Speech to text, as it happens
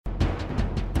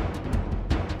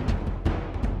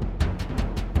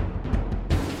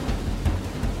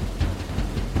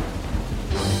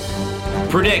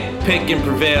Predict, pick, and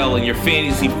prevail in your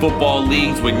fantasy football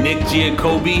leagues with Nick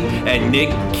Giacobbe and Nick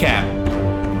Cap.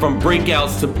 From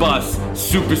breakouts to busts,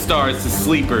 superstars to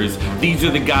sleepers, these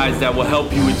are the guys that will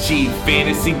help you achieve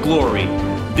fantasy glory.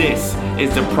 This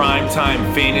is the Primetime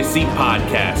Fantasy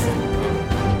Podcast.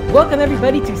 Welcome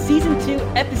everybody to Season 2,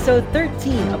 Episode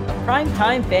 13 of the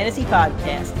Primetime Fantasy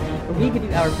Podcast, where we give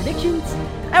you our predictions,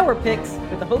 our picks,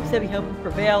 with the hopes that we help you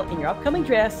prevail in your upcoming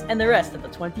drafts and the rest of the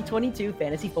 2022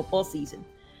 fantasy football season.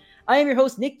 I am your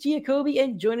host, Nick Giacobbe,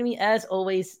 and joining me as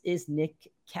always is Nick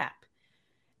Cap.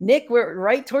 Nick, we're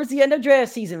right towards the end of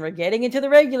draft season. We're getting into the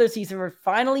regular season. We're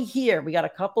finally here. We got a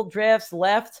couple drafts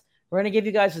left. We're going to give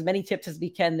you guys as many tips as we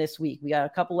can this week. We got a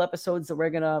couple episodes that we're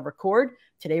going to record.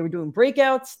 Today we're doing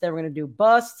breakouts. Then we're going to do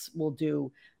busts. We'll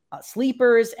do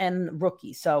sleepers and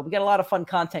rookies. So we got a lot of fun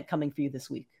content coming for you this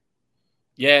week.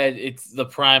 Yeah, it's the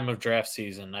prime of draft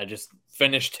season. I just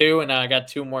finished 2, and now I got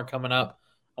 2 more coming up.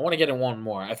 I want to get in 1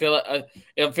 more. I feel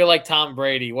like Tom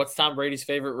Brady. What's Tom Brady's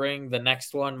favorite ring? The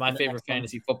next one. My favorite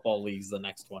fantasy football league's the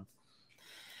next one.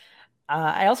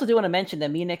 I also do want to mention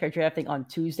that me and Nick are drafting on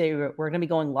Tuesday. We're going to be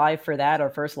going live for that, our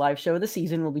first live show of the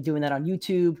season. We'll be doing that on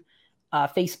YouTube,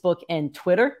 Facebook, and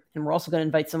Twitter. And we're also going to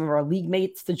invite some of our league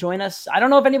mates to join us. I don't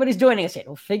know if anybody's joining us yet.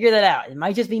 We'll figure that out. It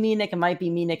might just be me and Nick. It might be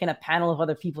me, Nick, and a panel of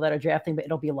other people that are drafting, but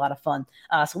it'll be a lot of fun.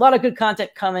 So a lot of good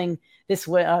content coming this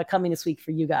week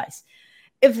for you guys.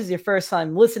 If this is your first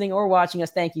time listening or watching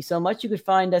us, thank you so much. You could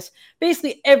find us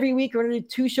basically every week. We're going to do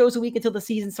 2 shows a week until the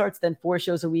season starts, then 4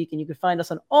 shows a week. And you can find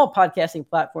us on all podcasting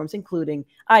platforms, including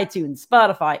iTunes,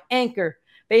 Spotify, Anchor,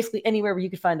 basically anywhere where you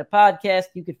could find a podcast,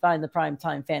 you could find the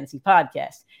Primetime Fantasy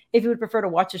Podcast. If you would prefer to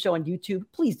watch the show on YouTube,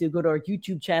 please do go to our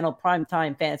YouTube channel,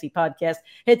 Primetime Fantasy Podcast.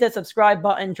 Hit that subscribe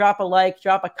button, drop a like,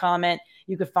 drop a comment.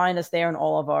 You could find us there in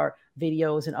all of our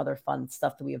videos and other fun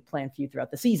stuff that we have planned for you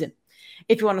throughout the season.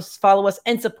 If you want to follow us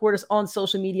and support us on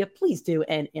social media, please do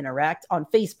and interact on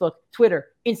Facebook, Twitter,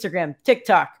 Instagram,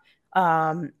 TikTok.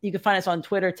 You can find us on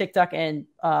Twitter, TikTok, and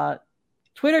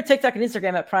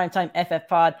Instagram at Primetime FF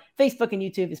Pod. Facebook and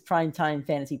YouTube is Primetime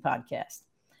Fantasy Podcast.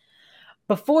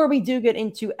 Before we do get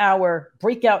into our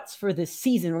breakouts for this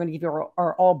season, we're going to give you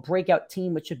our all breakout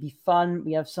team, which should be fun.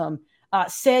 We have some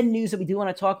sad news that we do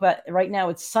want to talk about. Right now,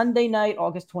 it's Sunday night,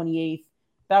 August 28th.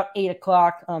 About 8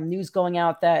 o'clock, news going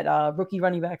out that rookie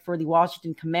running back for the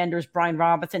Washington Commanders, Brian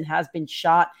Robinson, has been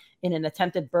shot in an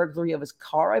attempted burglary of his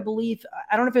car, I believe.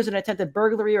 I don't know if it was an attempted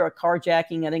burglary or a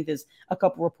carjacking. I think there's a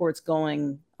couple reports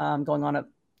going on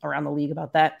around the league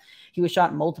about that. He was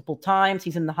shot multiple times.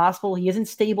 He's in the hospital. He is in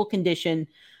stable condition,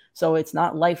 so it's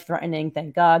not life-threatening,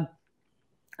 thank God.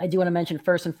 I do want to mention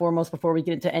first and foremost, before we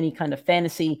get into any kind of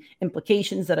fantasy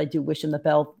implications, that I do wish him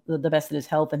the best in his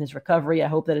health and his recovery. I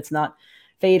hope that it's not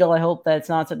fatal. I hope that it's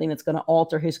not something that's going to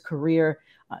alter his career.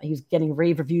 He's getting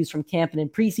rave reviews from camp and in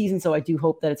preseason, so I do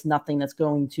hope that it's nothing that's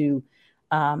going to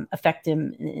affect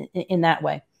him in that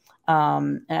way.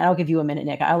 And I'll give you a minute,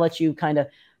 Nick. I'll let you kind of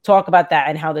talk about that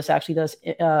and how this actually does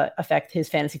affect his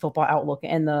fantasy football outlook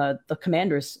and the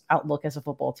Commanders' outlook as a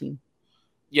football team.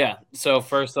 Yeah, so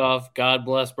first off, God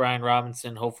bless Brian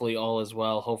Robinson. Hopefully all is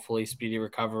well. Hopefully speedy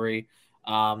recovery.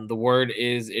 The word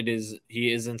is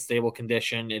he is in stable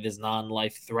condition. It is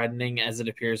non-life-threatening as it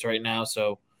appears right now.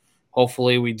 So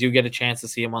hopefully we do get a chance to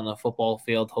see him on the football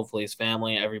field. Hopefully his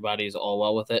family, everybody is all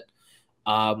well with it.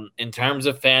 In terms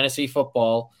of fantasy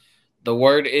football, the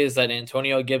word is that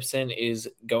Antonio Gibson is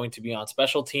going to be on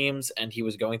special teams, and he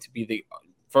was going to be the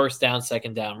first down,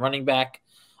 second down running back.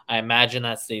 I imagine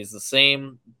that stays the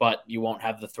same, but you won't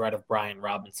have the threat of Brian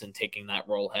Robinson taking that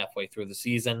role halfway through the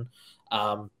season.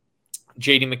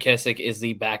 J.D. McKissic is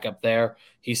the backup there.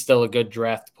 He's still a good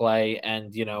draft play,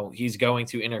 and, he's going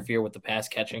to interfere with the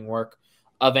pass-catching work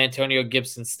of Antonio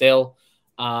Gibson still.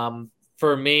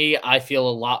 For me, I feel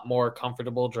a lot more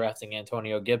comfortable drafting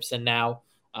Antonio Gibson now.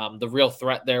 The real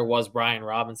threat there was Brian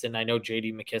Robinson. I know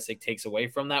J.D. McKissic takes away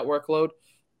from that workload,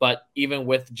 but even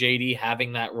with J.D.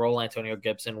 having that role, Antonio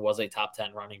Gibson was a top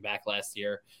 10 running back last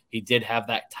year. He did have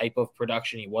that type of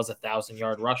production. He was a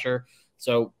 1,000-yard rusher.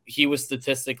 So he was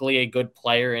statistically a good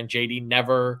player, and JD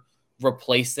never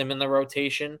replaced him in the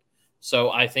rotation. So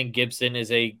I think Gibson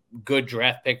is a good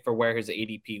draft pick for where his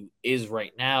ADP is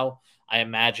right now. I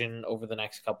imagine over the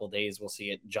next couple of days, we'll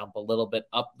see it jump a little bit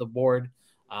up the board,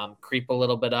 creep a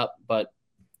little bit up. But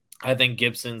I think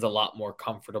Gibson's a lot more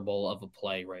comfortable of a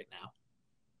play right now.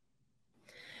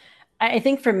 I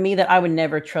think for me that I would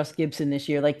never trust Gibson this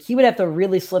year. Like, he would have to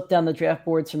really slip down the draft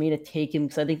boards for me to take him,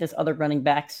 because I think there's other running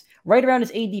backs right around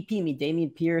his ADP.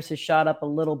 Dameon Pierce has shot up a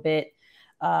little bit.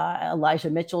 Elijah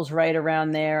Mitchell's right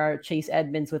around there. Chase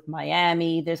Edmonds with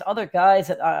Miami. There's other guys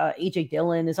that AJ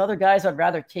Dillon. There's other guys I'd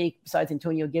rather take besides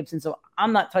Antonio Gibson. So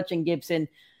I'm not touching Gibson.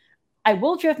 I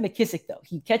will draft McKissic though.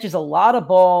 He catches a lot of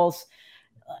balls.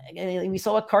 We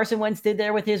saw what Carson Wentz did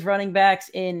there with his running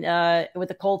backs with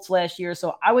the Colts last year.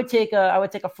 So I would take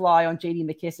a fly on J.D.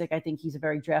 McKissic. I think he's a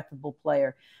very draftable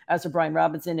player. As for Brian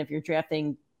Robinson, if you're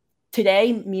drafting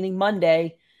today, meaning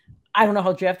Monday, I don't know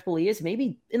how draftable he is.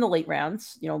 Maybe in the late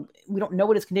rounds. We don't know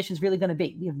what his condition is really going to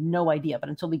be. We have no idea. But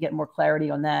until we get more clarity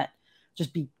on that,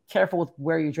 just be careful with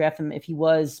where you draft him. If he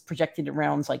was projected at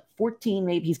rounds like 14,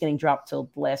 maybe he's getting dropped till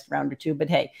the last round or two. But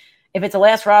hey, if it's a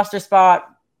last roster spot,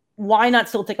 why not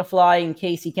still take a fly in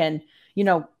case he can,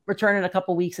 return in a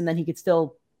couple weeks and then he could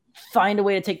still find a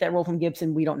way to take that role from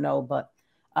Gibson? We don't know, but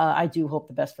I do hope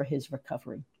the best for his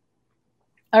recovery.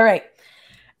 All right.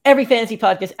 Every fantasy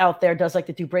podcast out there does like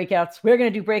to do breakouts. We're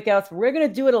going to do breakouts. We're going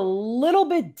to do it a little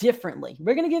bit differently.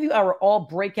 We're going to give you our all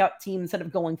breakout team instead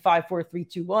of going 5, 4, 3,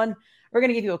 2, 1. We're going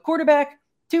to give you a quarterback,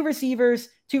 2 receivers,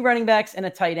 2 running backs, and a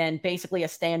tight end, basically a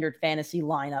standard fantasy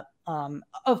lineup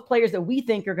of players that we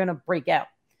think are going to break out.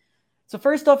 So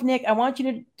first off, Nick, I want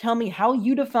you to tell me how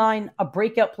you define a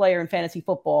breakout player in fantasy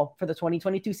football for the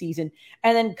 2022 season,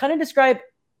 and then kind of describe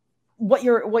what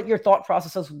your thought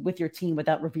process is with your team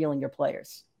without revealing your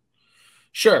players.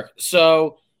 Sure.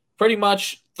 So pretty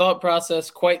much thought process,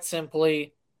 quite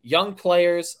simply, young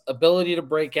players, ability to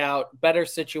break out, better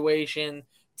situation,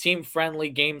 team-friendly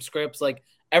game scripts, like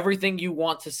everything you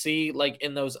want to see, like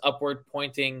in those upward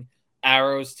pointing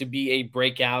arrows to be a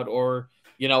breakout or,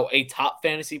 a top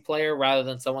fantasy player rather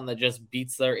than someone that just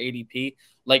beats their ADP.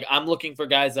 Like I'm looking for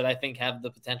guys that I think have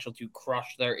the potential to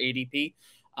crush their ADP.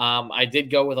 I did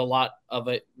go with a lot of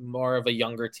it, more of a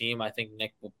younger team. I think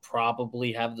Nick will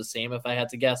probably have the same if I had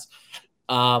to guess.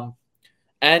 And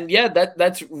yeah,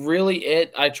 that's really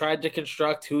it. I tried to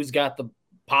construct who's got the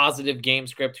positive game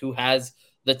script, who has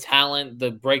the talent, the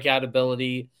breakout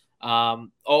ability,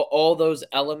 all those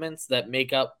elements that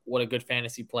make up what a good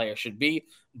fantasy player should be,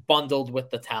 bundled with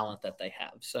the talent that they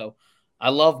have. So I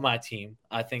love my team.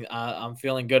 I think I'm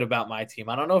feeling good about my team.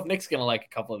 I don't know if Nick's going to like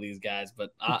a couple of these guys,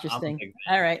 but interesting.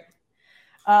 All right.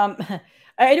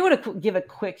 I do want to give a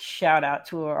quick shout out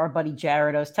to our buddy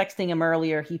Jared. I was texting him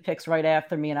earlier. He picks right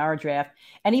after me in our draft.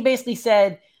 And he basically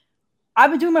said, I've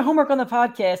been doing my homework on the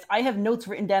podcast. I have notes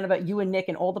written down about you and Nick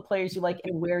and all the players you like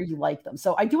and where you like them.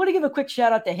 So I do want to give a quick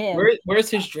shout out to him. Where's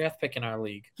his draft pick in our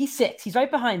league? He's 6. He's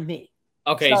right behind me.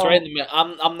 Okay, so, he's right in the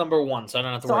middle. I'm number 1, so I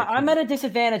don't have to worry. So I'm at a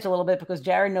disadvantage a little bit because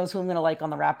Jared knows who I'm going to like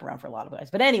on the wraparound for a lot of guys.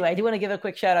 But anyway, I do want to give a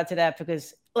quick shout out to that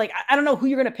because, I don't know who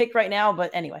you're going to pick right now, but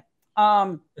anyway.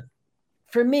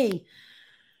 For me,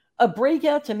 a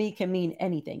breakout to me can mean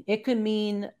anything. It could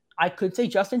mean I could say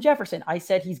Justin Jefferson. I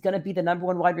said he's going to be the number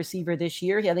 1 wide receiver this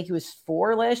year. I think he was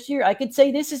 4 last year. I could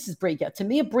say this is his breakout. To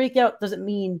me, a breakout doesn't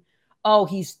mean,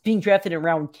 he's being drafted in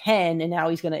round 10 and now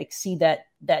he's going to exceed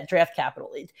that draft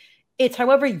capital. It's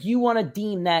however you want to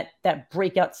deem that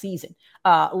breakout season.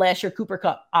 Last year, Cooper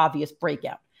Kupp, obvious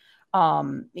breakout.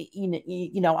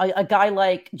 A guy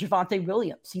like Javonte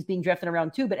Williams, he's being drafted in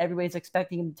round 2, but everybody's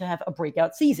expecting him to have a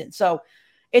breakout season. So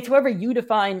it's however you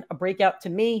define a breakout. To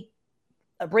me,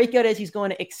 a breakout is he's going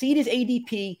to exceed his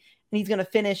ADP and he's going to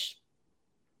finish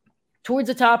towards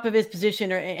the top of his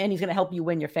position and he's going to help you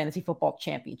win your fantasy football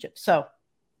championship. So,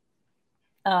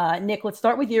 Nick, let's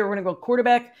start with you. We're going to go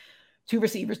quarterback, 2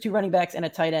 receivers, 2 running backs, and a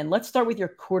tight end. Let's start with your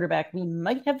quarterback. We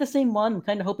might have the same one. I'm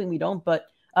kind of hoping we don't, but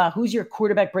who's your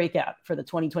quarterback breakout for the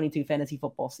 2022 fantasy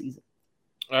football season?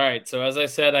 All right. So as I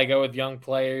said, I go with young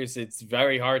players. It's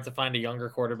very hard to find a younger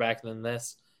quarterback than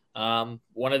this. One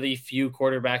of the few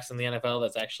quarterbacks in the NFL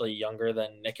that's actually younger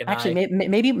than Nick and actually,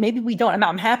 maybe we don't.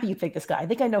 I'm happy you picked this guy. I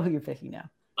think I know who you're picking now.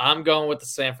 I'm going with the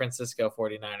San Francisco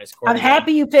 49ers. I'm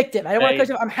happy you picked him. I don't want to cut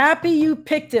you off. I'm happy you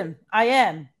picked him. I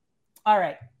am. All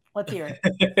right. Let's hear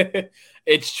it.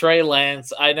 It's Trey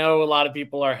Lance. I know a lot of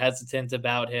people are hesitant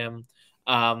about him.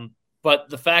 But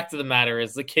the fact of the matter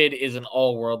is the kid is an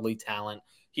all-worldly talent.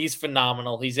 He's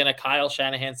phenomenal. He's in a Kyle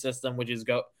Shanahan system, which is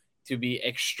to be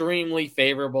extremely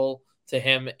favorable to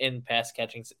him in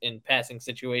passing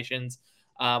situations.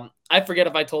 I forget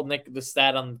if I told Nick the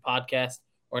stat on the podcast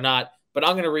or not, but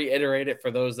I'm going to reiterate it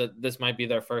for those that this might be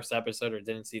their first episode or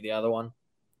didn't see the other one.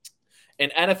 In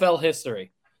NFL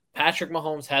history, Patrick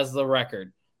Mahomes has the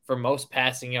record for most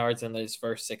passing yards in his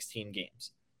first 16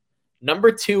 games.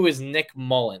 Number 2 is Nick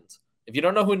Mullins. If you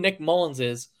don't know who Nick Mullins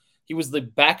is, he was the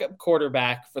backup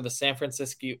quarterback for the San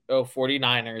Francisco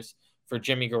 49ers for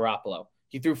Jimmy Garoppolo.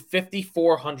 He threw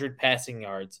 5,400 passing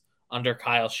yards under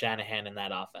Kyle Shanahan in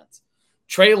that offense.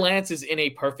 Trey Lance is in a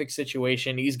perfect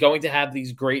situation. He's going to have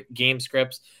these great game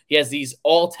scripts. He has these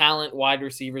all-talent wide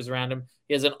receivers around him.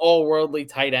 He has an all-worldly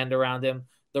tight end around him.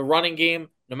 The running game,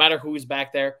 no matter who's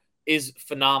back there, is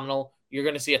phenomenal. You're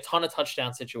going to see a ton of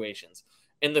touchdown situations.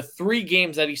 In the 3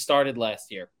 games that he started last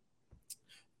year,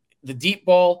 the deep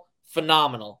ball,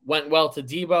 phenomenal. Went well to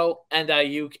Debo and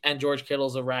Ayuk, and George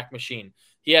Kittle's a rack machine.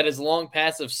 He had his long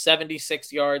pass of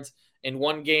 76 yards in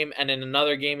one game, and in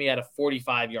another game, he had a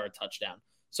 45-yard touchdown.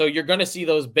 So you're going to see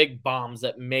those big bombs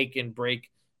that make and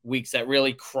break weeks that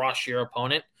really crush your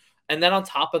opponent. And then on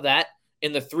top of that,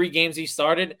 in the 3 games he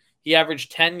started, he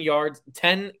averaged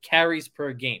 10 carries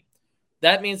per game.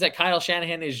 That means that Kyle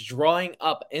Shanahan is drawing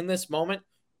up in this moment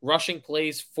rushing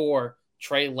plays for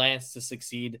Trey Lance to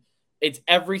succeed. It's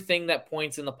everything that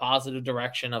points in the positive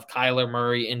direction of Kyler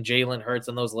Murray and Jalen Hurts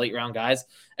and those late round guys,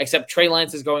 except Trey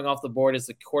Lance is going off the board as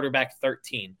the quarterback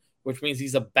 13, which means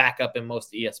he's a backup in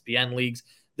most ESPN leagues.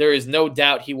 There is no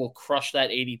doubt he will crush that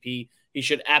ADP. He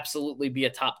should absolutely be a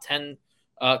top 10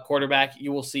 quarterback.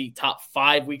 You will see top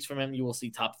 5 weeks from him. You will see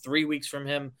top 3 weeks from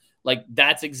him. Like,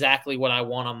 that's exactly what I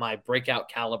want on my breakout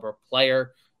caliber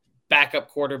player. Backup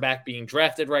quarterback being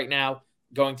drafted right now,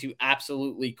 going to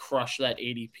absolutely crush that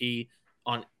ADP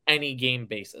on any game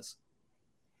basis.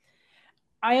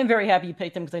 I am very happy you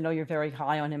picked him because I know you're very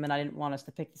high on him, and I didn't want us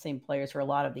to pick the same players for a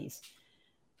lot of these.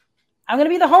 I'm going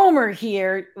to be the homer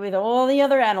here with all the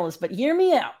other analysts, but hear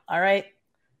me out, all right?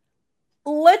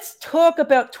 Let's talk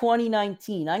about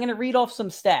 2019. I'm going to read off some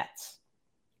stats.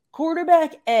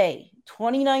 Quarterback A,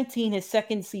 2019, his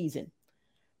second season,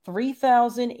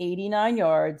 3,089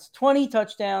 yards, 20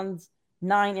 touchdowns,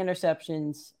 9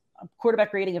 interceptions, a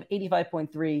quarterback rating of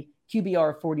 85.3,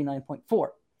 QBR of 49.4.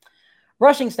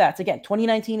 Rushing stats, again,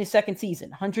 2019, his second season,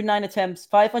 109 attempts,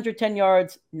 510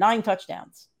 yards, 9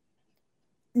 touchdowns.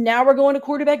 Now we're going to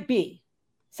quarterback B,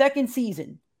 second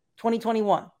season,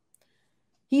 2021.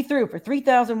 He threw for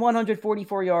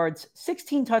 3,144 yards,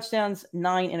 16 touchdowns,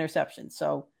 9 interceptions.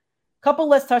 So a couple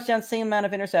less touchdowns, same amount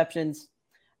of interceptions.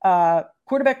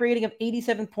 Quarterback rating of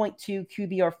 87.2,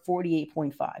 QBR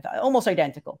 48.5, almost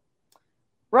identical.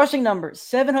 Rushing numbers,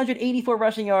 784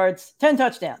 rushing yards, 10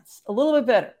 touchdowns, a little bit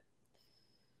better.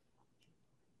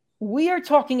 We are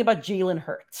talking about Jalen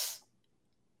Hurts.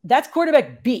 That's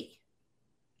quarterback B.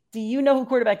 Do you know who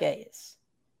quarterback A is?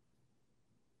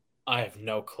 I have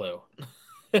no clue.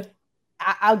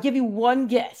 I'll give you one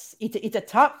guess. It's a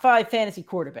top 5 fantasy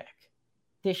quarterback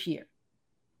this year.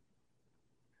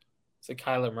 Is it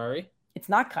Kyler Murray? It's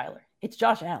not Kyler. It's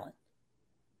Josh Allen.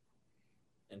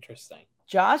 Interesting.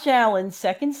 Josh Allen's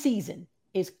second season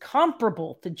is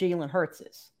comparable to Jalen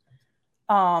Hurts's.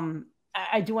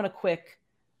 I do want a quick.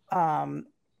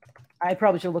 I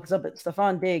probably should look this up, but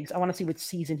Stephon Diggs, I want to see which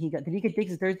season he got. Did he get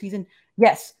Diggs' third season?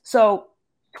 Yes. So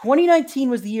 2019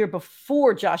 was the year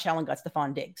before Josh Allen got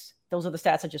Stephon Diggs. Those are the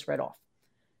stats I just read off.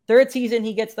 Third season,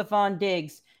 he gets Stephon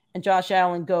Diggs, and Josh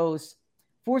Allen goes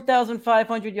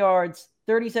 4,500 yards,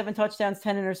 37 touchdowns,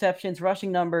 10 interceptions,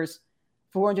 rushing numbers,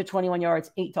 421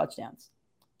 yards, 8 touchdowns.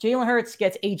 Jalen Hurts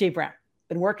gets A.J. Brown.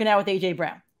 Been working out with A.J.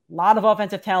 Brown. A lot of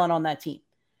offensive talent on that team.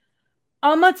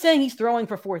 I'm not saying he's throwing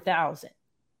for 4,000.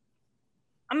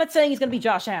 I'm not saying he's going to be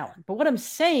Josh Allen. But what I'm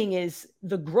saying is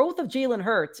the growth of Jalen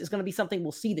Hurts is going to be something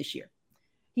we'll see this year.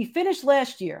 He finished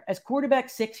last year as quarterback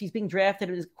 6. He's being drafted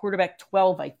as quarterback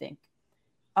 12, I think.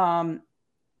 I'm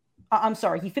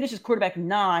sorry. He finished as quarterback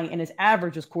 9, and his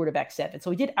average was quarterback 7.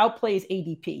 So he did outplay his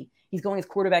ADP. He's going as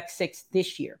quarterback 6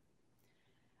 this year.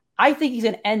 I think he's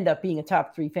going to end up being a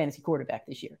top 3 fantasy quarterback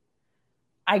this year.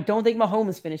 I don't think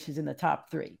Mahomes finishes in the top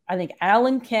 3. I think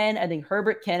Allen can. I think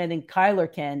Herbert can. I think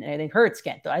Kyler can. And I think Hurts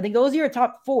can. I think those are your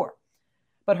top 4.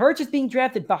 But Hurts is being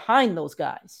drafted behind those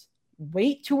guys.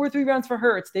 Wait 2 or 3 rounds for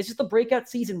Hurts. This is the breakout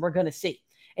season we're going to see.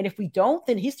 And if we don't,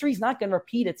 then history's not going to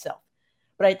repeat itself.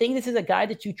 But I think this is a guy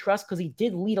that you trust because he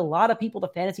did lead a lot of people to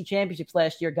fantasy championships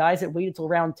last year, guys that waited till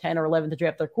round 10 or 11 to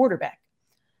draft their quarterback.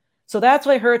 So that's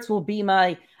why Hurts will be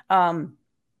my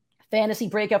fantasy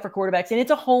breakout for quarterbacks. And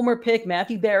it's a homer pick.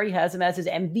 Matthew Berry has him as his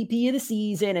MVP of the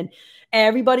season, and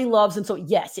everybody loves him. So,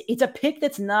 yes, it's a pick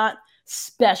that's not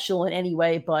special in any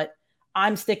way, but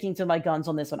I'm sticking to my guns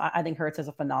on this one. I think Hurts has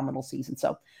a phenomenal season.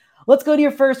 So let's go to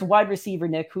your first wide receiver,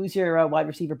 Nick. Who's your wide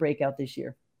receiver breakout this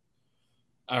year?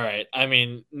 All right. I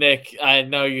mean, Nick, I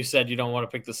know you said you don't want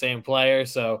to pick the same player,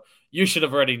 so you should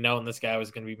have already known this guy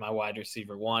was going to be my wide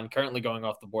receiver 1, currently going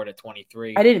off the board at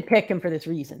 23. I didn't pick him for this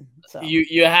reason. So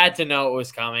you had to know it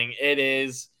was coming. It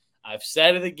is. I've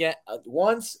said it again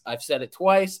once. I've said it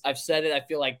twice. I've said it, I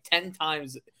feel like, 10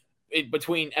 times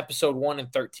between episode 1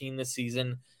 and 13 this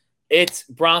season. It's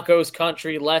Broncos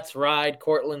country. Let's ride.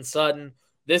 Courtland Sutton,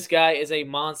 This guy is a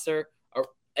monster.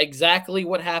 Exactly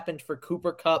what happened for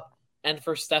Cooper Kupp and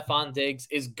for Stephon Diggs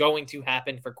is going to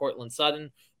happen for Courtland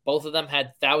Sutton. Both of them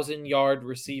had 1,000-yard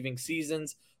receiving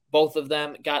seasons. Both of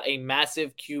them got a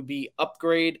massive QB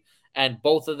upgrade, and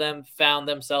both of them found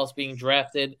themselves being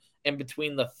drafted in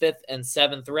between the 5th and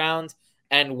 7th round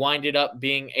and winded up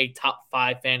being a top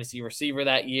 5 fantasy receiver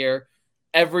that year.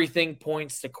 Everything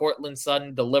points to Courtland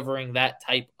Sutton delivering that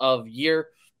type of year.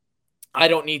 I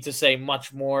don't need to say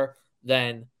much more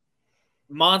than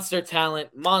monster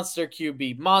talent, monster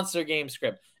QB, monster game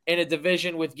script in a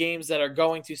division with games that are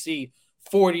going to see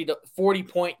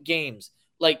 40-point games.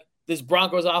 Like, this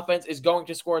Broncos offense is going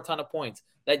to score a ton of points.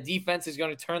 That defense is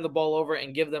going to turn the ball over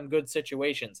and give them good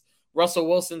situations. Russell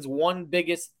Wilson's one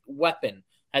biggest weapon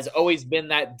has always been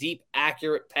that deep,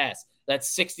 accurate pass, that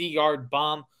 60-yard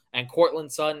bomb, and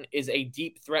Courtland Sutton is a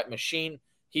deep threat machine.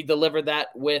 He delivered that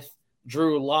with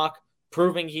Drew Lock,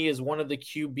 proving he is one of the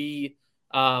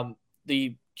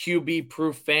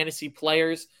QB-proof fantasy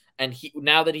players. And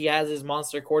now that he has his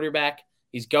monster quarterback,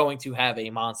 he's going to have a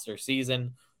monster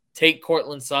season. Take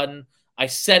Courtland Sutton. I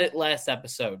said it last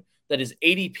episode that his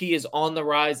ADP is on the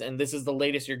rise, and this is the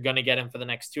latest you're going to get him for the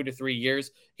next 2 to 3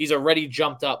 years. He's already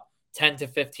jumped up 10 to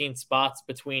 15 spots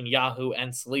between Yahoo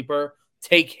and Sleeper.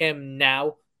 Take him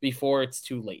now before it's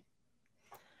too late.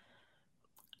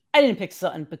 I didn't pick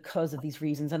Sutton because of these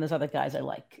reasons, and there's other guys I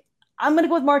like. I'm going to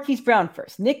go with Marquise Brown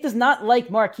first. Nick does not like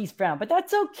Marquise Brown, but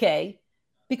that's okay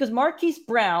because Marquise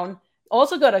Brown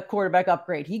also got a quarterback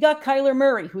upgrade. He got Kyler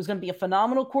Murray, who's going to be a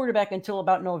phenomenal quarterback until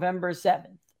about November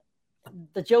 7th.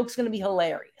 The joke's going to be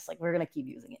hilarious. Like, we're going to keep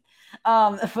using it.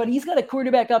 But he's got a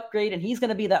quarterback upgrade, and he's going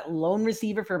to be that lone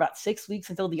receiver for about 6 weeks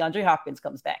until DeAndre Hopkins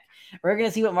comes back. We're going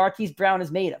to see what Marquise Brown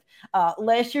is made of.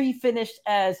 Last year, he finished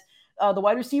as the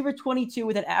wide receiver 22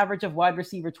 with an average of wide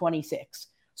receiver 26.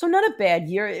 So not a bad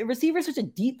year. Receiver is such a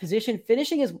deep position.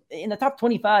 Finishing is in the top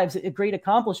 25 is a great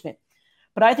accomplishment.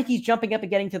 But I think he's jumping up and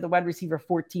getting to the wide receiver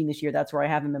 14 this year. That's where I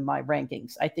have him in my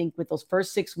rankings. I think with those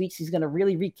first 6 weeks, he's going to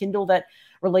really rekindle that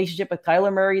relationship with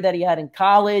Kyler Murray that he had in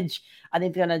college. I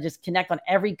think they're going to just connect on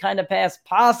every kind of pass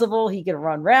possible. He could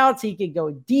run routes. He could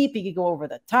go deep. He could go over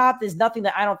the top. There's nothing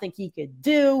that I don't think he could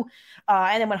do.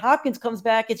 And then when Hopkins comes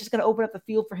back, it's just going to open up the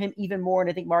field for him even more. And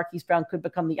I think Marquise Brown could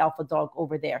become the alpha dog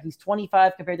over there. He's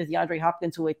 25 compared to DeAndre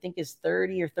Hopkins, who I think is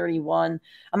 30 or 31.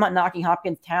 I'm not knocking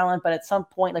Hopkins' talent, but at some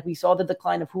point, like we saw the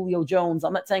decline of Julio Jones.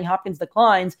 I'm not saying Hopkins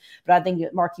declines, but I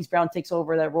think Marquise Brown takes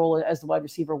over that role as the wide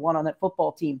receiver 1 on that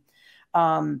football team.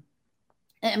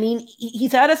 I mean,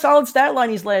 he's had a solid stat line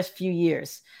these last few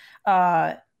years.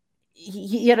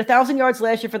 He had 1,000 yards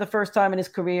last year for the first time in his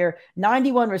career,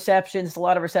 91 receptions, a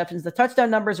lot of receptions. The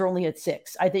touchdown numbers are only at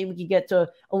 6. I think we could get to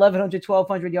 1,100,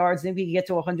 1,200 yards. I think we could get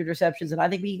to 100 receptions, and I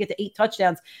think we could get to 8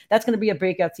 touchdowns. That's going to be a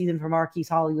breakout season for Marquise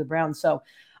Hollywood Brown. So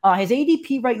his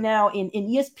ADP right now in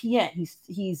ESPN,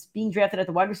 he's being drafted at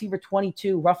the wide receiver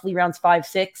 22, roughly rounds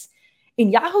 5-6.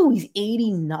 In Yahoo, he's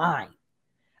 89.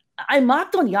 I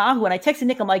mocked on Yahoo and I texted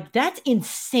Nick. I'm like, that's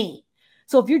insane.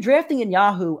 So if you're drafting in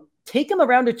Yahoo, take him a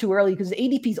round or two early because his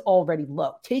ADP is already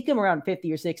low. Take him around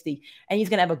 50 or 60, and he's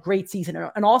going to have a great season.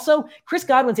 And also, Chris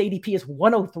Godwin's ADP is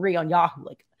 103 on Yahoo.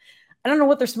 Like, I don't know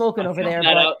what they're smoking over there.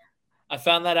 But I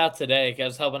found that out today. I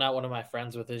was helping out one of my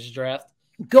friends with his draft.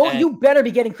 You better be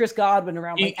getting Chris Godwin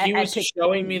around. He was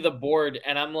showing me the board,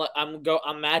 and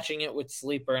I'm matching it with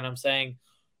Sleeper, and I'm saying,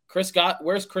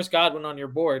 where's Chris Godwin on your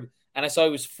board? And I saw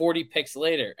he was 40 picks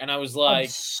later. And I was like,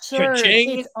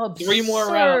 cha-ching, 3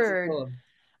 more rounds.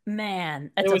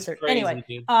 Man, that's absurd. Crazy, anyway,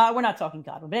 we're not talking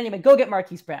Godwin. But anyway, go get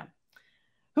Marquise Brown.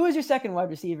 Who is your second wide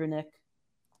receiver, Nick?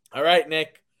 All right,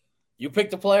 Nick. You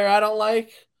picked a player I don't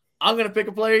like. I'm going to pick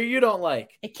a player you don't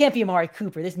like. It can't be Amari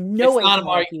Cooper. There's no way.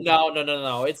 Amari Cooper.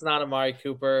 No. It's not Amari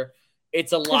Cooper.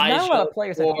 It's Elijah. Not a lot of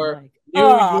players I don't like. New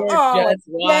York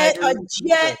Jets.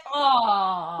 Jet.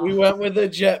 We went with a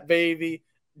Jet, baby.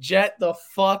 Jet the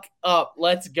fuck up.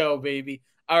 Let's go, baby.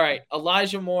 All right,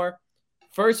 Elijah Moore.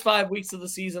 First 5 weeks of the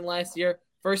season last year,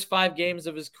 first 5 games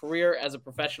of his career as a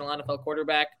professional NFL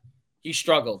quarterback, he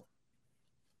struggled.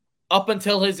 Up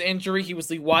until his injury, he was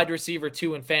the wide receiver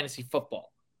 2 in fantasy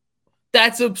football.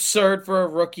 That's absurd for a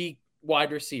rookie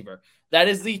wide receiver. That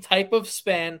is the type of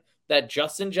span that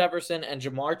Justin Jefferson and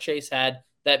Jamar Chase had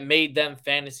that made them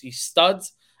fantasy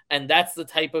studs, and that's the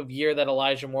type of year that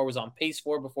Elijah Moore was on pace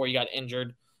for before he got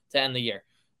injured to end the year.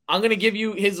 I'm going to give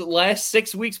you his last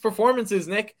 6 weeks' performances,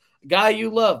 Nick. Guy you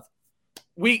love.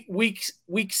 Week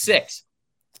 6.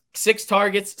 6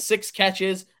 targets, 6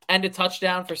 catches, and a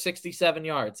touchdown for 67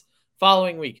 yards.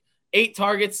 Following week, 8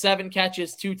 targets, 7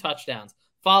 catches, 2 touchdowns.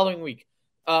 Following week,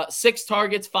 6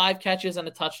 targets, 5 catches, and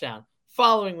a touchdown.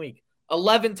 Following week,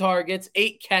 11 targets,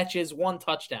 8 catches, 1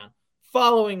 touchdown.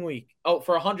 Following week,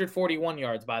 for 141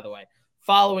 yards, by the way.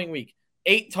 Following week,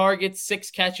 8 targets,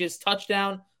 6 catches,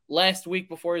 touchdown. Last week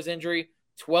before his injury,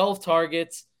 12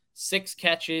 targets, 6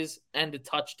 catches, and a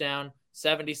touchdown,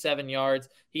 77 yards.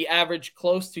 He averaged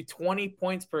close to 20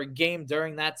 points per game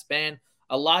during that span.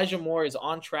 Elijah Moore is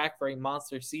on track for a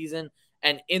monster season,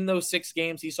 and in those 6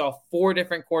 games, he saw 4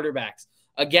 different quarterbacks.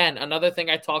 Again, another thing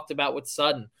I talked about with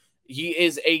Sutton, he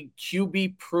is a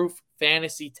QB-proof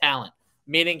fantasy talent,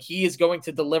 meaning he is going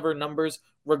to deliver numbers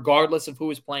regardless of who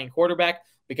is playing quarterback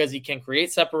because he can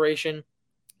create separation,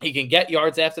 he can get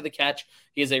yards after the catch,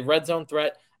 he is a red zone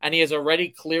threat, and he has already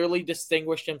clearly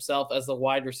distinguished himself as the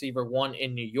wide receiver 1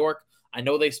 in New York. I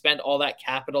know they spent all that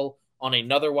capital on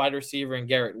another wide receiver in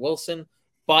Garrett Wilson,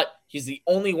 but he's the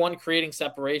only one creating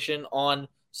separation on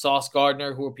Sauce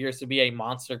Gardner, who appears to be a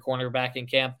monster cornerback in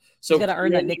camp. So he's got to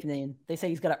earn that nickname. They say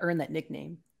he's got to earn that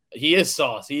nickname. He is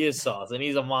Sauce, and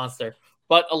he's a monster.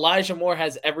 But Elijah Moore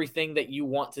has everything that you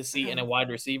want to see in a wide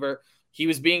receiver. He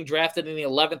was being drafted in the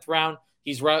 11th round.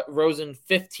 He's risen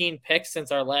 15 picks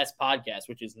since our last podcast,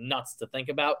 which is nuts to think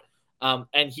about.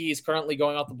 And he's currently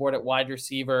going off the board at wide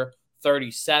receiver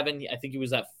 37. I think he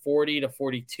was at 40 to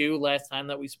 42 last time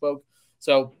that we spoke.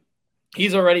 So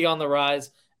he's already on the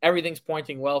rise. Everything's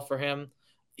pointing well for him.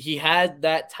 He had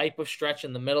that type of stretch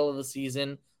in the middle of the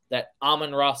season that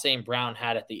Amon-Ra St. Brown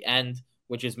had at the end,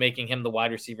 which is making him the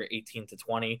wide receiver 18 to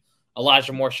 20.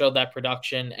 Elijah Moore showed that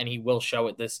production, and he will show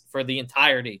it this for the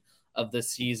entirety of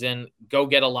this season. Go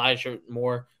get Elijah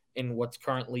Moore in what's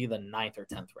currently the 9th or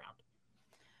 10th round.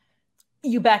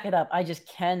 You back it up. I just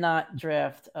cannot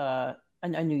draft a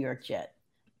New York Jet.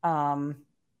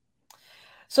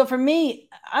 So for me,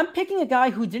 I'm picking a guy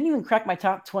who didn't even crack my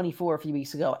top 24 a few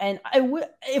weeks ago. And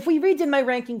if we redid my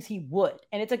rankings, he would.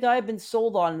 And it's a guy I've been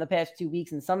sold on in the past 2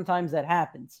 weeks, and sometimes that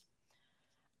happens.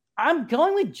 I'm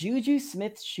going with Juju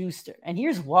Smith-Schuster. And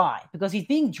here's why. Because he's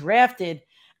being drafted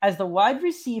as the wide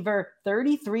receiver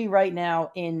 33 right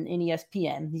now in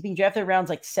ESPN. He's being drafted around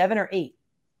like 7 or 8.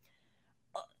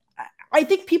 I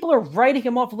think people are writing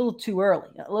him off a little too early.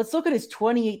 Let's look at his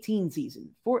 2018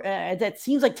 season. That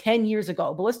seems like 10 years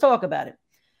ago, but let's talk about it.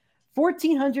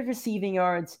 1,400 receiving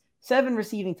yards, 7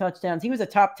 receiving touchdowns. He was a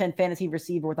top 10 fantasy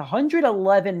receiver with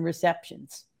 111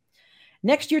 receptions.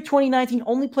 Next year, 2019,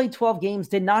 only played 12 games,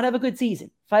 did not have a good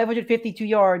season. 552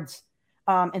 yards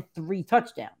and 3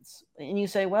 touchdowns. And you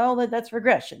say, well, that's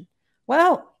regression.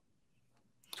 Well,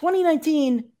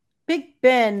 2019, Big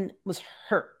Ben was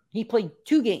hurt. He played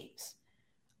 2 games.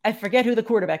 I forget who the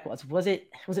quarterback was. Was it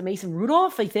Mason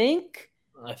Rudolph, I think?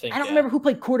 I don't remember who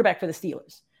played quarterback for the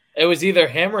Steelers. It was either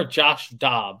him or Josh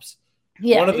Dobbs.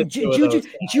 Yeah, one of the Juju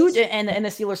and the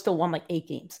Steelers still won like 8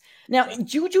 games. Now,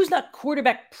 Juju's not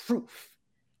quarterback proof,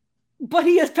 but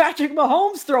he has Patrick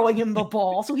Mahomes throwing him the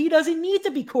ball, so he doesn't need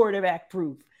to be quarterback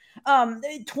proof.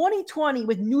 2020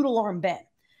 with Noodle Arm Ben.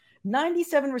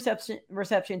 97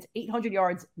 receptions, 800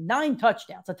 yards, 9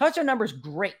 touchdowns. The touchdown number is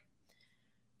great.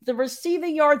 The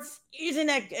receiving yards isn't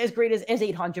as great as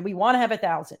 800. We want to have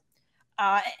 1,000.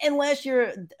 And last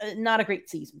year, not a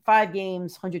great season. 5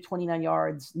 games, 129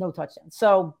 yards, no touchdowns.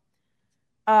 So,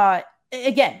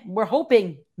 again, we're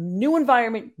hoping new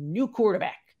environment, new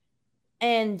quarterback.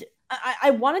 And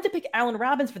I wanted to pick Allen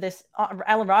Robinson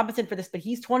for this, but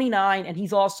he's 29 and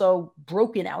he's also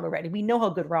broken out already. We know how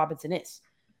good Robinson is.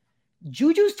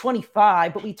 Juju's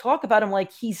 25, but we talk about him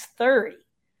like he's 30.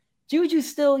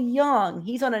 Juju's still young.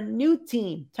 He's on a new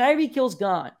team. Tyreek Hill's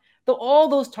gone. So all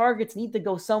those targets need to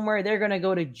go somewhere. They're going to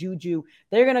go to Juju.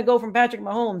 They're going to go from Patrick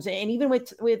Mahomes. And even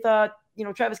with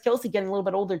Travis Kelce getting a little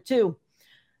bit older too,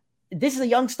 this is a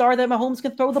young star that Mahomes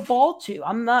can throw the ball to.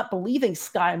 I'm not believing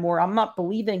Sky Moore. I'm not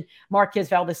believing Marquez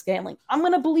Valdes-Scantling. I'm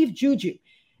going to believe Juju.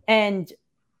 And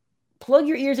plug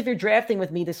your ears if you're drafting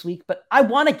with me this week, but I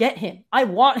want to get him. I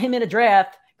want him in a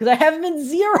draft because I have him in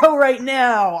 0 right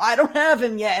now. I don't have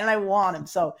him yet, and I want him.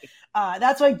 So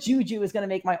that's why Juju is going to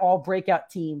make my all breakout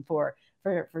team for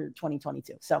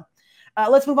 2022. So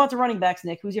let's move on to running backs,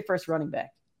 Nick. Who's your first running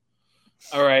back?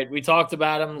 All right. We talked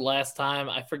about him last time.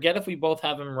 I forget if we both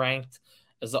have him ranked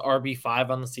as the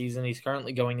RB5 on the season. He's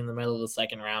currently going in the middle of the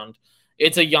 2nd round.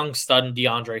 It's a young stud in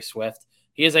DeAndre Swift.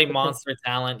 He is a monster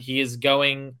talent. He is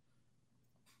going,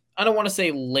 I don't want to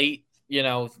say late,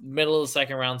 middle of the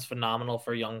 2nd round is phenomenal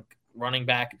for a young running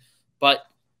back, but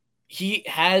he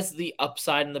has the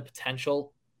upside and the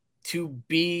potential to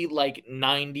be like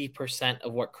 90%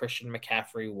 of what Christian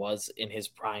McCaffrey was in his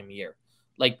prime year.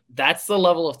 Like, that's the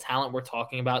level of talent we're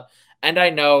talking about. And I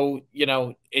know,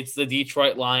 it's the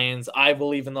Detroit Lions. I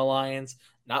believe in the Lions.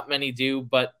 Not many do,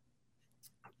 but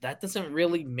that doesn't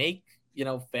really make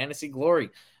fantasy glory.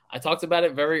 I talked about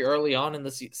it very early on in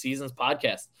the season's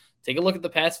podcast. Take a look at the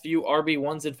past few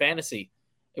RB1s in fantasy.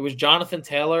 It was Jonathan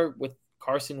Taylor with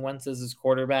Carson Wentz as his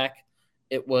quarterback.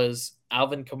 It was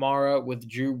Alvin Kamara with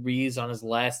Drew Brees on his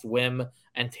last whim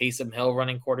and Taysom Hill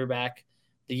running quarterback.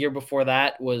 The year before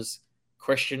that was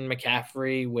Christian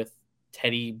McCaffrey with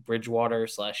Teddy Bridgewater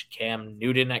 / Cam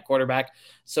Newton at quarterback.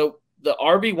 So the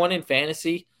RB1 in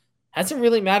fantasy hasn't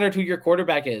really mattered who your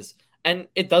quarterback is. And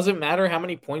it doesn't matter how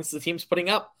many points the team's putting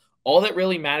up. All that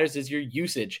really matters is your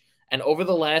usage. And over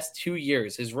the last 2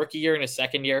 years, his rookie year and his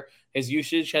second year, his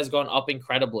usage has gone up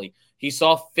incredibly. He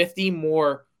saw 50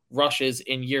 more rushes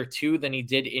in year 2 than he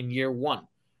did in year 1.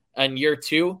 In year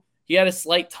 2, he had a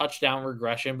slight touchdown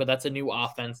regression, but that's a new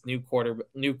offense, new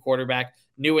quarterback,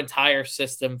 new entire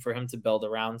system for him to build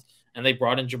around. And they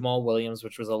brought in Jamal Williams,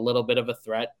 which was a little bit of a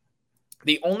threat.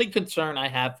 The only concern I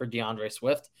have for DeAndre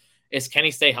Swift is, can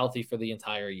he stay healthy for the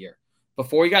entire year?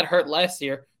 Before he got hurt last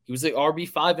year, he was the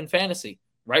RB5 in fantasy,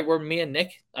 right where me and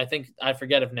Nick, I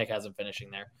forget if Nick has him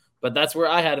finishing there, but that's where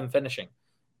I had him finishing.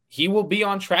 He will be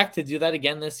on track to do that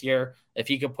again this year if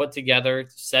he could put together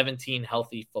 17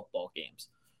 healthy football games.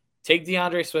 Take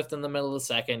DeAndre Swift in the middle of the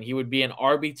second. He would be an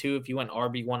RB2 if you went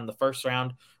RB1 in the first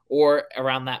round, or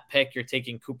around that pick, you're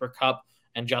taking Cooper Kupp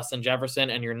and Justin Jefferson,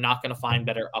 and you're not going to find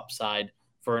better upside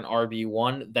for an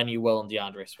RB1 than you will in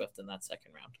DeAndre Swift in that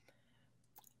second round.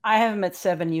 I have him at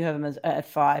 7. You have him at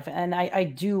 5. And I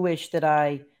do wish that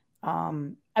I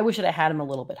wish that I had him a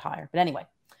little bit higher. But anyway,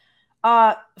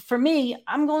 for me,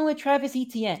 I'm going with Travis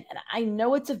Etienne. And I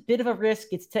know it's a bit of a risk.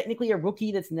 It's technically a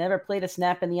rookie that's never played a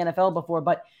snap in the NFL before.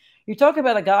 But you're talking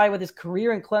about a guy with his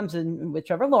career in Clemson with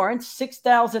Trevor Lawrence,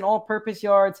 6,000 all-purpose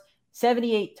yards,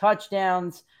 78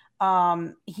 touchdowns.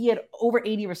 He had over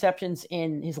 80 receptions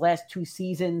in his last 2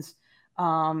 seasons.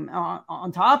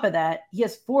 On top of that, he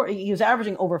was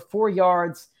averaging over 4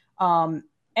 yards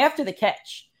after the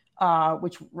catch,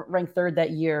 which ranked 3rd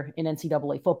that year in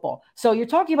NCAA football. So you're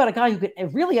talking about a guy who could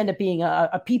really end up being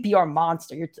a PPR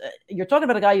monster. You're talking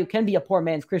about a guy who can be a poor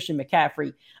man's Christian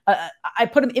McCaffrey. I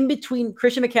put him in between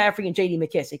Christian McCaffrey and J.D.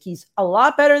 McKissick. He's a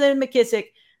lot better than McKissick,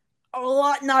 a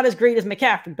lot not as great as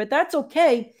McCaffrey, but that's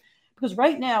okay because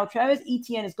right now Travis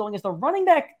Etienne is going as the running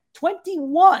back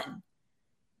 21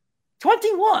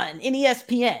 in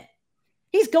ESPN.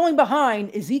 He's going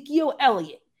behind Ezekiel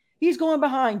Elliott. He's going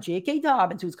behind J.K.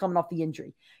 Dobbins, who's coming off the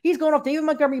injury. He's going off David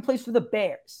Montgomery, who plays for the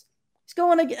Bears. He's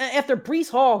going after Breece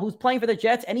Hall, who's playing for the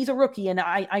Jets, and he's a rookie. And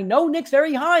I know Nick's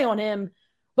very high on him,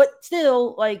 but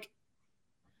still,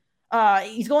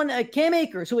 he's going to Cam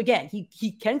Akers, who, again,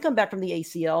 he can come back from the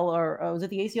ACL, or was it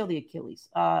the ACL or the Achilles?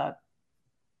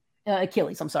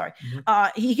 Achilles, I'm sorry.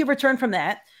 Mm-hmm. He could return from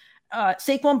that.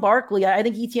 Saquon Barkley, I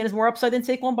think Etienne is more upside than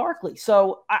Saquon Barkley.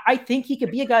 So I think he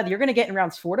could be a guy that you're going to get in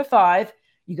rounds 4 to 5.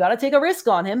 You got to take a risk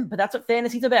on him, but that's what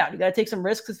fantasy's about. You got to take some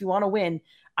risks if you want to win.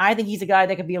 I think he's a guy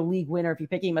that could be a league winner if you're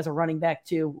picking him as a running back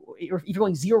too, or if you're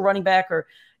going 0 running back, or,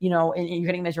 and you're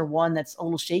hitting him as your 1, that's a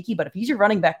little shaky. But if he's your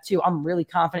running back too, I'm really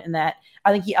confident in that.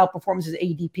 I think he outperforms his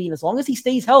ADP. And as long as he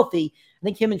stays healthy, I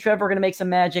think him and Trevor are going to make some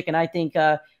magic. And I think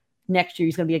next year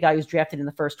he's going to be a guy who's drafted in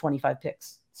the first 25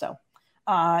 picks. So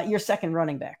your second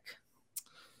running back.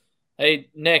 Hey,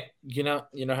 Nick, you know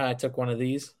how I took one of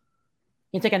these?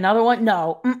 You take another one?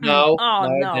 No. Mm-mm. No. Oh,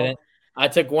 no. I didn't. I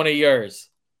took one of yours.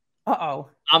 Uh-oh.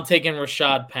 I'm taking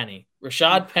Rashad Penny.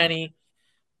 Rashad Penny,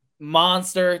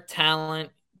 monster talent,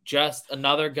 just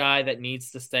another guy that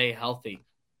needs to stay healthy.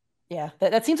 Yeah,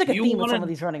 that seems like a theme with some of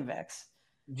these running backs.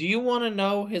 Do you want to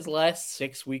know his last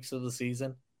 6 weeks of the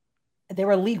season? They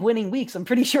were league-winning weeks. I'm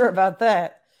pretty sure about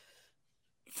that.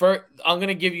 I'm going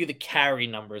to give you the carry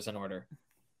numbers in order.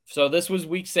 So this was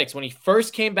week 6 when he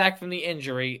first came back from the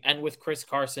injury, and with Chris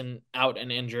Carson out and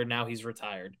injured, now he's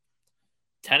retired.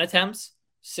 10 attempts,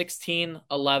 16,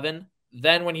 11.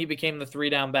 Then when he became the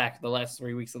 3-down back the last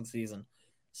 3 weeks of the season,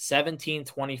 17,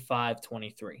 25,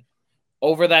 23.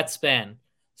 Over that span,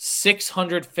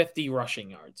 650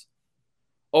 rushing yards.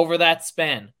 Over that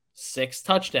span, 6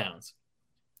 touchdowns.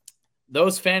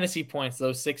 Those fantasy points,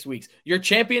 those 6 weeks. Your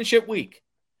championship week,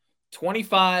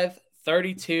 25,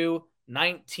 32,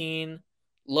 19,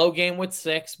 low game with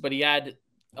 6, but he had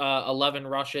 11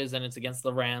 rushes, and it's against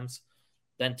the Rams.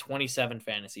 Then 27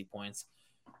 fantasy points.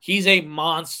 He's a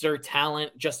monster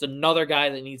talent, just another guy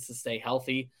that needs to stay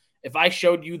healthy. If I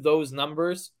showed you those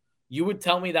numbers, you would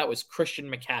tell me that was Christian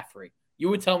McCaffrey. You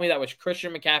would tell me that was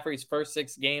Christian McCaffrey's first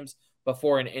 6 games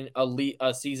before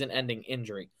a season-ending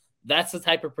injury. That's the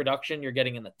type of production you're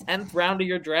getting in the 10th round of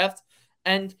your draft.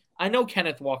 And I know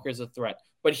Kenneth Walker is a threat,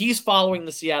 but he's following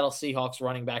the Seattle Seahawks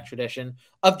running back tradition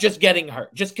of just getting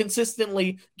hurt, just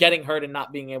consistently getting hurt and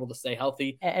not being able to stay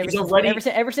healthy.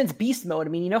 Ever since beast mode. I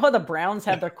mean, you know how the Browns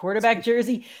have their quarterback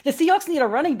jersey? The Seahawks need a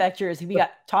running back jersey. We got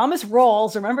Thomas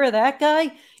Rawls. Remember that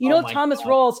guy? Thomas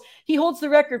Rawls, he holds the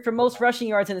record for most rushing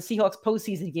yards in the Seahawks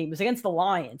postseason game. It was against the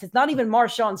Lions. It's not even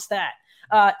Marshawn's stat.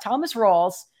 Thomas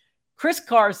Rawls, Chris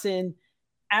Carson,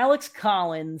 Alex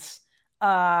Collins.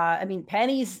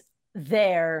 Penny's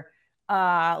there.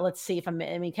 Let's see if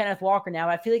Kenneth Walker now.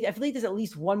 I feel like there's at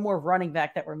least one more running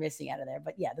back that we're missing out of there.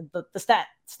 But yeah, the stat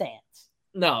stands.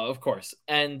 No, of course.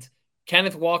 And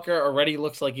Kenneth Walker already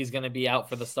looks like he's going to be out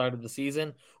for the start of the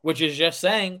season, which is just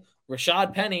saying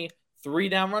Rashad Penny,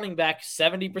 3-down running back,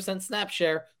 70% snap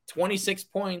share, 26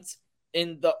 points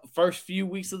in the first few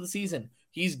weeks of the season.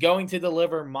 He's going to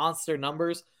deliver monster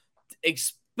numbers,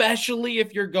 especially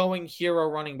if you're going hero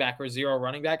running back or zero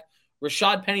running back.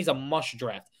 Rashad Penny's a must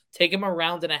draft. Take him a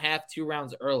round and a half, 2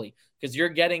 rounds early, because you're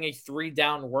getting a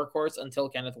 3-down workhorse until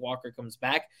Kenneth Walker comes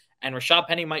back. And Rashad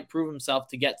Penny might prove himself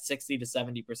to get 60 to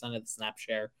 70% of the snap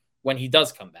share when he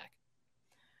does come back.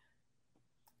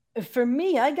 For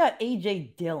me, I got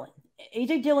A.J. Dillon.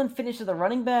 A.J. Dillon finished as a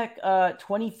running back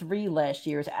 23 last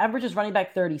year. His average is running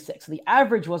back 36. So the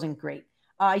average wasn't great.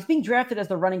 He's being drafted as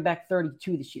the running back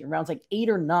 32 this year, rounds like 8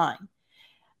 or 9.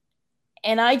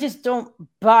 And I just don't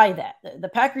buy that. The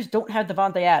Packers don't have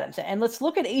Devontae Adams. And let's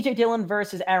look at A.J. Dillon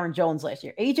versus Aaron Jones last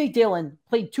year. A.J. Dillon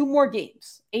played 2 more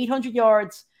games, 800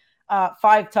 yards,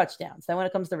 5 touchdowns. Then when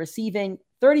it comes to receiving,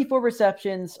 34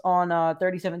 receptions on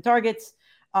 37 targets,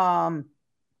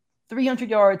 300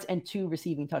 yards, and 2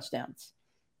 receiving touchdowns.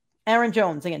 Aaron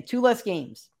Jones, again, 2 less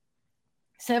games,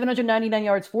 799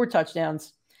 yards, 4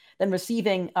 touchdowns, then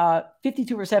receiving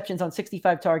 52 receptions on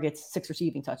 65 targets, 6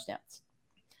 receiving touchdowns.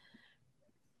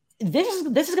 This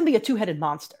is going to be a 2-headed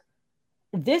monster.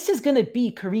 This is going to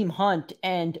be Kareem Hunt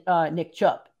and Nick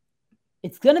Chubb.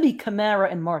 It's going to be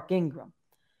Kamara and Mark Ingram.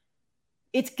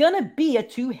 It's going to be a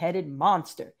 2-headed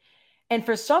monster. And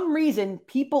for some reason,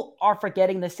 people are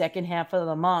forgetting the second half of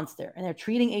the monster, and they're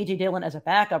treating A.J. Dillon as a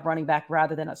backup running back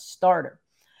rather than a starter.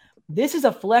 This is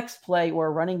a flex play or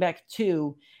a running back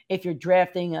 2 if you're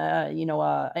drafting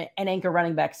an anchor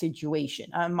running back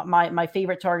situation. My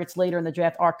favorite targets later in the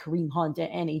draft are Kareem Hunt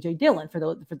and A.J. Dillon for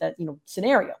that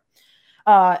scenario.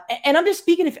 And I'm just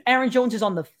speaking if Aaron Jones is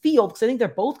on the field, because I think they're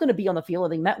both going to be on the field. I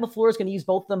think Matt LaFleur is going to use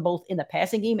both of them both in the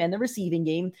passing game and the receiving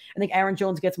game. I think Aaron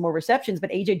Jones gets more receptions,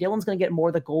 but A.J. Dillon's going to get more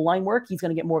of the goal line work. He's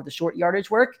going to get more of the short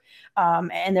yardage work.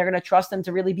 And they're going to trust him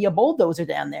to really be a bulldozer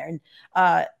down there.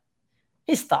 And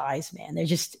his thighs, man, they're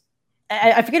just –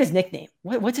 I forget his nickname.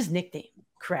 What's his nickname?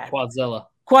 Crap.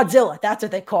 Quadzilla. That's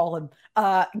what they call him.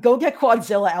 Go get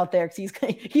Quadzilla out there because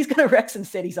he's going to wreck some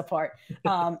cities apart.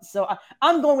 So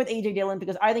I'm going with A.J. Dillon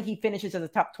because I think he finishes as a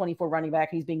top 24 running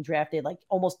back. He's being drafted like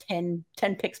almost 10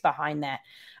 picks behind that.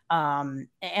 And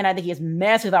I think he has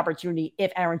massive opportunity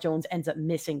if Aaron Jones ends up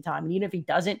missing time. And even if he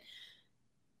doesn't,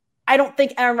 I don't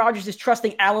think Aaron Rodgers is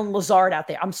trusting Allen Lazard out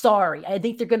there. I'm sorry. I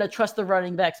think they're going to trust the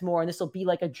running backs more, and this will be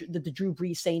like the Drew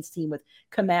Brees Saints team with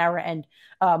Kamara and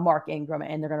Mark Ingram,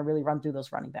 and they're going to really run through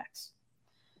those running backs.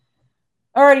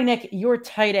 Alrighty, Nick, your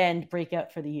tight end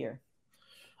breakout for the year.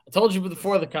 I told you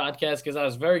before the podcast because I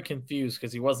was very confused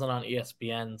because he wasn't on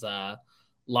ESPN's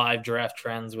live draft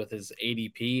trends with his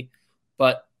ADP,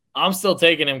 but I'm still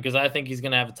taking him because I think he's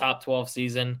going to have a top 12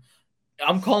 season.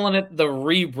 I'm calling it the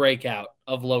re-breakout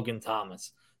of Logan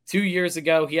Thomas. 2 years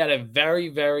ago, he had a very,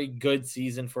 very good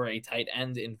season for a tight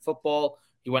end in football.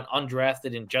 He went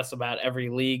undrafted in just about every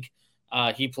league.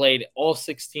 He played all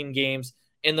 16 games.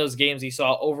 In those games, he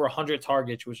saw over 100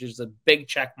 targets, which is a big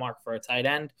check mark for a tight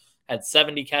end. Had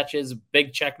 70 catches,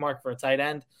 big check mark for a tight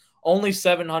end. Only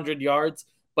 700 yards,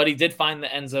 but he did find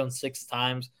the end zone 6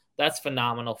 times. That's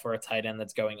phenomenal for a tight end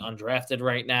that's going undrafted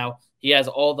right now. He has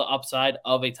all the upside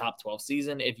of a top 12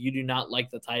 season. If you do not like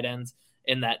the tight ends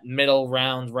in that middle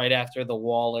round right after the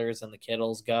Wallers and the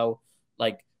Kittles go,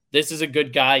 like this is a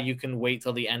good guy. You can wait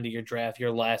till the end of your draft,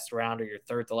 your last round or your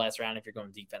third to last round if you're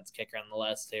going defense kicker in the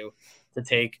last 2 to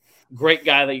take. Great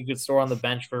guy that you could store on the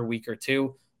bench for a week or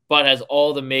 2, but has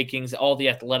all the makings, all the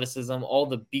athleticism, all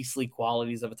the beastly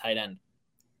qualities of a tight end.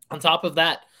 On top of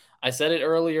that, I said it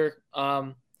earlier,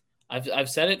 I've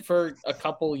said it for a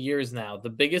couple years now. The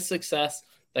biggest success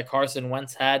that Carson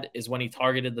Wentz had is when he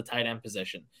targeted the tight end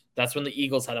position. That's when the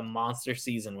Eagles had a monster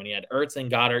season, when he had Ertz and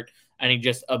Goddard, and he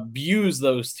just abused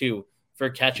those 2 for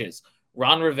catches.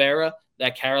 Ron Rivera,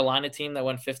 that Carolina team that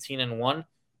went 15-1,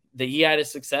 that he had his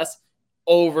success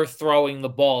overthrowing the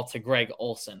ball to Greg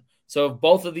Olsen. So if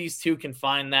both of these 2 can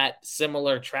find that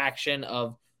similar traction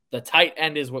of The tight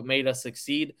end is what made us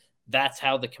succeed. That's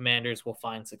how the Commanders will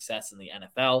find success in the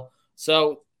NFL.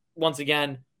 So once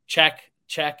again, check.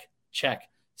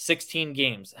 16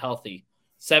 games healthy,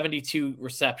 72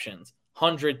 receptions,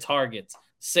 100 targets,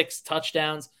 6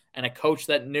 touchdowns, and a coach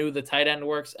that knew the tight end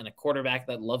works and a quarterback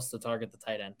that loves to target the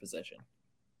tight end position.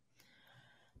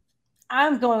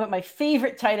 I'm going with my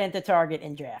favorite tight end to target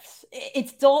in drafts.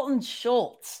 It's Dalton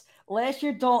Schultz. Last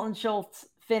year, Dalton Schultz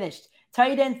finished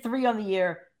tight end 3 on the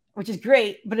year, which is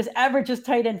great, but his average is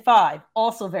tight end 5,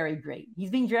 also very great.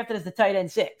 He's being drafted as the tight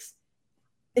end 6.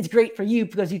 It's great for you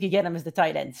because you could get him as the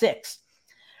tight end 6.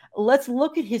 Let's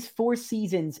look at his 4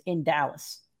 seasons in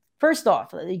Dallas. First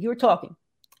off, you were talking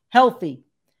healthy,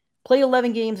 played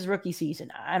 11 games his rookie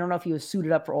season. I don't know if he was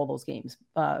suited up for all those games,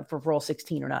 for all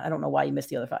 16 or not. I don't know why he missed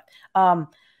the other 5.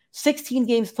 16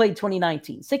 games played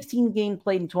 2019, 16 games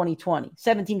played in 2020,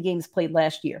 17 games played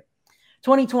last year.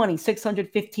 2020,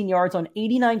 615 yards on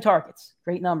 89 targets.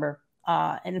 Great number.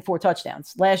 And 4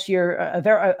 touchdowns. Last year,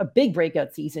 a big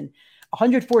breakout season.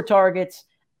 104 targets,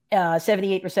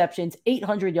 78 receptions,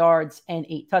 800 yards, and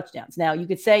 8 touchdowns. Now, you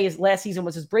could say his last season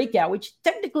was his breakout, which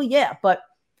technically, yeah, but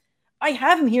I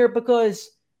have him here because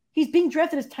he's being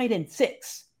drafted as tight end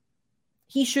 6.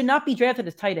 He should not be drafted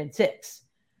as tight end 6.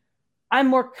 I'm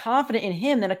more confident in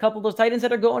him than a couple of those tight ends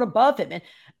that are going above him. And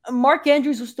Mark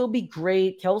Andrews will still be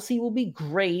great. Kelsey will be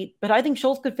great. But I think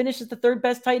Schultz could finish as the 3rd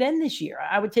best tight end this year.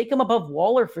 I would take him above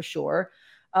Waller for sure.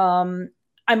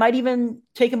 I might even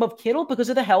take him above Kittle because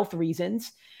of the health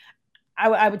reasons.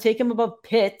 I would take him above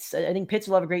Pitts. I think Pitts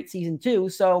will have a great season too.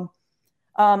 So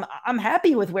I'm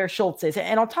happy with where Schultz is.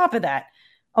 And on top of that,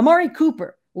 Amari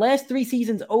Cooper, last 3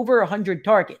 seasons, over 100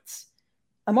 targets.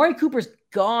 Amari Cooper's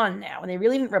gone now, and they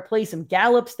really didn't replace him.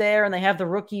 Gallup's there, and they have the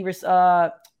rookie, what's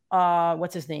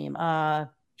his name? Jalen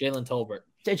Tolbert.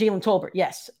 Jalen Tolbert,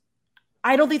 yes.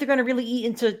 I don't think they're going to really eat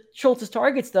into Schultz's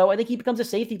targets, though. I think he becomes a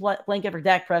safety blanket for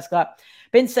Dak Prescott.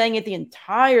 Been saying it the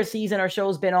entire season our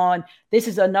show's been on. This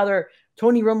is another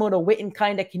Tony Romo to Witten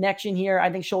kind of connection here.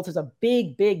 I think Schultz has a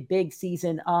big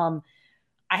season. I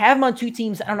have him on 2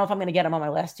 teams. I don't know if I'm going to get him on my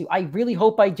last 2. I really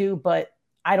hope I do, but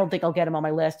I don't think I'll get him on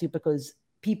my last 2 because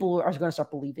people are going to start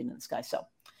believing in this guy. So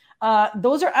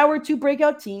those are our 2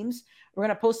 breakout teams. We're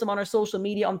going to post them on our social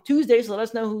media on Tuesday. So let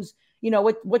us know who's,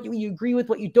 what you agree with,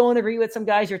 what you don't agree with. Some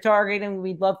guys you're targeting.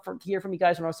 We'd love to hear from you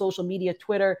guys on our social media,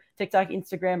 Twitter, TikTok,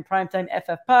 Instagram, Primetime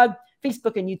FF Pod,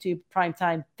 Facebook and YouTube,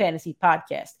 Primetime Fantasy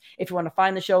Podcast. If you want to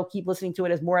find the show, keep listening to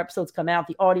it as more episodes come out.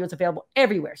 The audio is available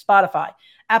everywhere: Spotify,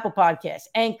 Apple Podcasts,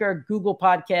 Anchor, Google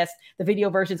Podcasts, the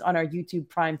video versions on our YouTube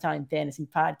Primetime Fantasy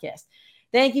Podcast.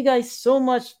 Thank you guys so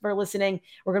much for listening.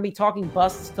 We're going to be talking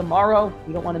busts tomorrow.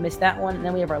 You don't want to miss that one. And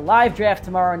then we have our live draft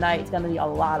tomorrow night. It's going to be a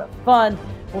lot of fun.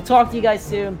 We'll talk to you guys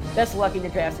soon. Best of luck in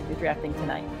your drafts if you're drafting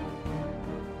tonight.